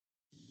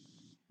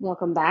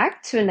Welcome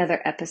back to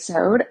another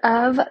episode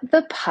of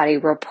the Potty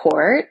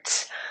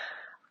Report.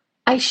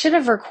 I should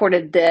have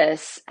recorded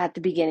this at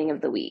the beginning of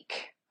the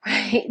week,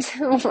 right?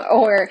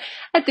 Or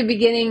at the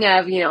beginning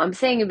of, I'm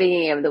saying the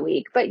beginning of the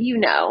week, but you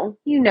know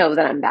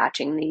that I'm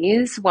batching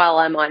these while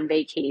I'm on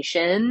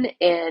vacation,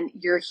 and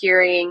you're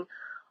hearing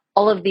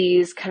all of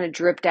these kind of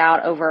dripped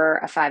out over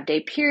a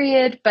 5-day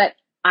period, but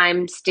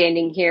I'm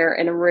standing here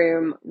in a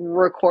room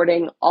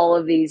recording all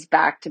of these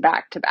back to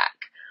back to back.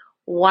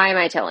 Why am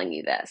I telling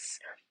you this?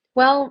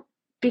 Well,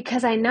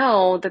 because I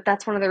know that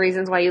that's one of the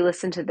reasons why you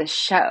listen to this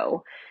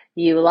show.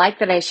 You like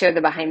that I share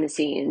the behind the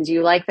scenes.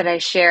 You like that I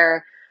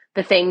share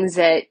the things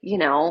that,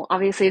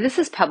 obviously this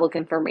is public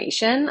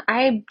information.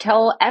 I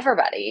tell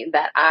everybody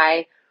that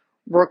I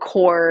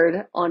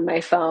record on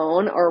my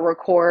phone or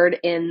record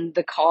in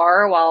the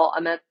car while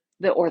I'm at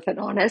the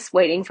orthodontist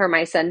waiting for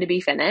my son to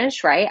be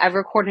finished, right? I've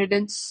recorded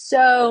in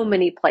so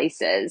many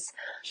places.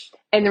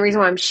 And the reason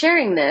why I'm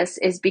sharing this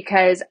is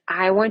because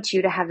I want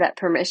you to have that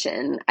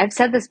permission. I've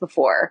said this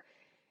before.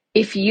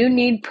 If you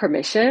need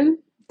permission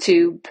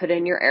to put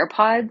in your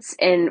AirPods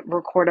and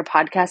record a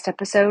podcast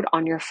episode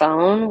on your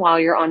phone while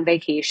you're on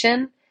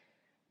vacation,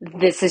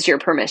 this is your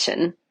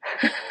permission.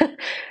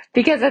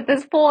 Because at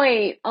this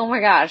point, oh my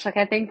gosh, like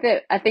I think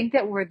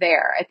that we're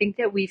there. I think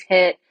that we've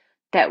hit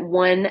that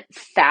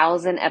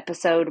 1,000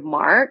 episode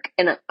mark,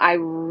 and I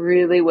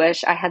really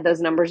wish I had those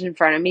numbers in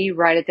front of me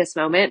right at this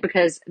moment,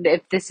 because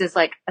if this is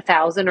like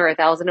 1,000 or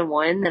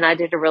 1,001, then I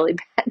did a really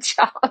bad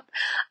job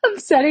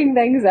of setting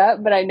things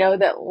up. But I know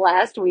that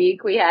last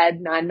week we had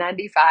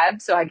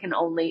 995, so I can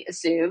only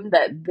assume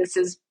that this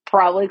is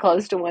probably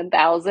close to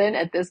 1,000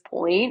 at this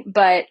point.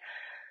 But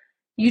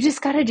you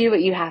just got to do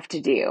what you have to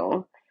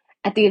do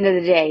at the end of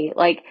the day.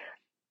 Like,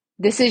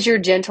 this is your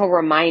gentle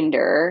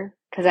reminder,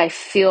 because I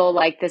feel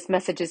like this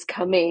message is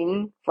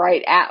coming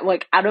right at,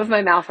 like, out of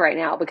my mouth right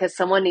now, because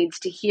someone needs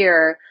to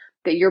hear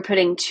that you're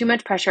putting too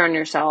much pressure on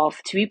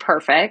yourself to be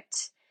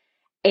perfect.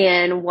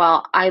 And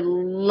while I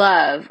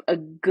love a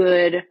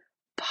good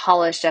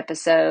polished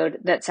episode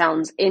that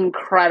sounds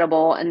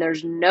incredible and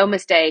there's no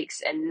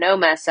mistakes and no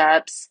mess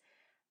ups,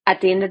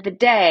 at the end of the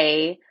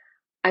day,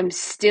 I'm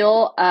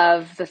still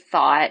of the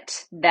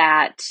thought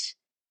that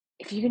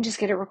if you can just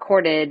get it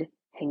recorded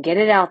and get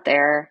it out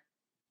there,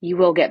 you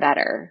will get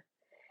better.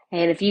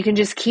 And if you can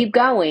just keep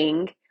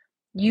going,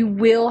 you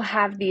will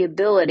have the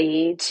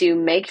ability to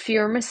make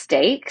fewer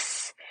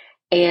mistakes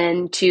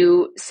and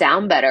to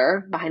sound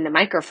better behind the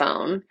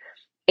microphone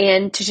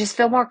and to just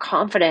feel more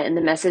confident in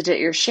the message that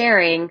you're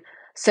sharing,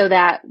 so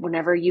that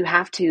whenever you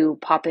have to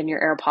pop in your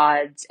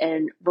AirPods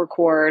and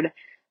record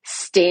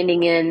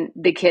standing in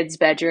the kids'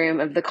 bedroom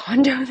of the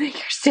condo that you're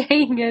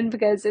staying in,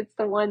 because it's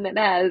the one that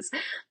has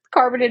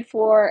carpeted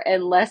floor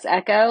and less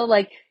echo,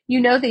 like,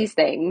 these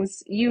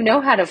things. You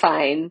know how to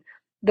find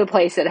the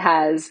place that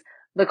has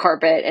the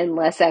carpet and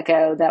less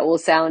echo that will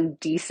sound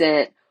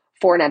decent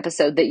for an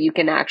episode that you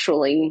can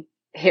actually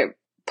hit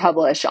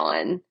publish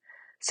on.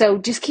 So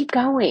just keep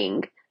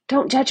going.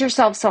 Don't judge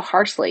yourself so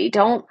harshly.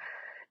 Don't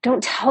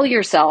tell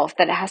yourself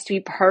that it has to be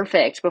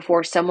perfect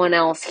before someone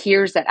else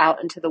hears that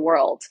out into the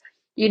world.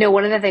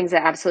 One of the things I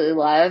absolutely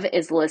love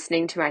is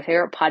listening to my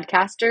favorite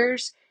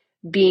podcasters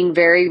being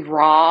very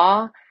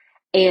raw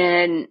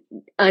and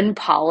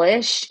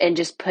unpolished and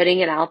just putting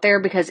it out there,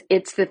 because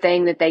it's the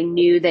thing that they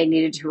knew they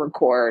needed to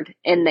record,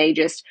 and they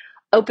just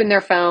opened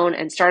their phone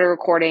and started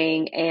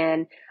recording.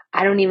 And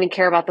I don't even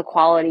care about the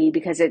quality,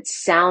 because it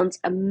sounds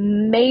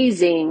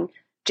amazing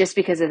just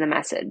because of the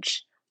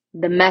message.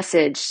 The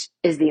message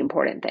is the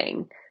important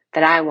thing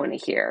that I want to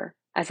hear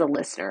as a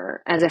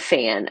listener, as a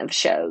fan of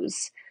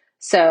shows.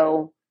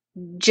 So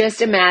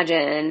just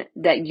imagine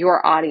that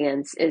your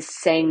audience is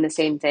saying the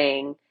same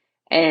thing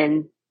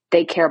and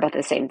they care about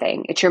the same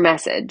thing. It's your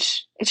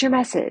message. It's your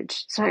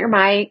message. It's not your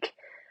mic.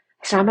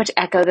 It's not how much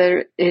echo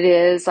there it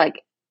is.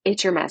 Like,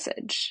 it's your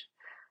message.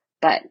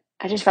 But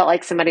I just felt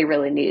like somebody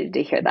really needed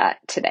to hear that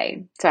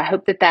today. So I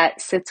hope that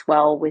that sits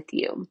well with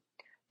you.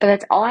 But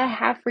that's all I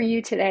have for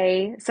you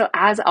today. So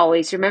as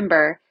always,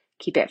 remember,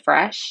 keep it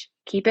fresh,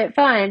 keep it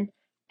fun,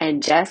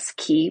 and just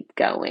keep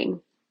going.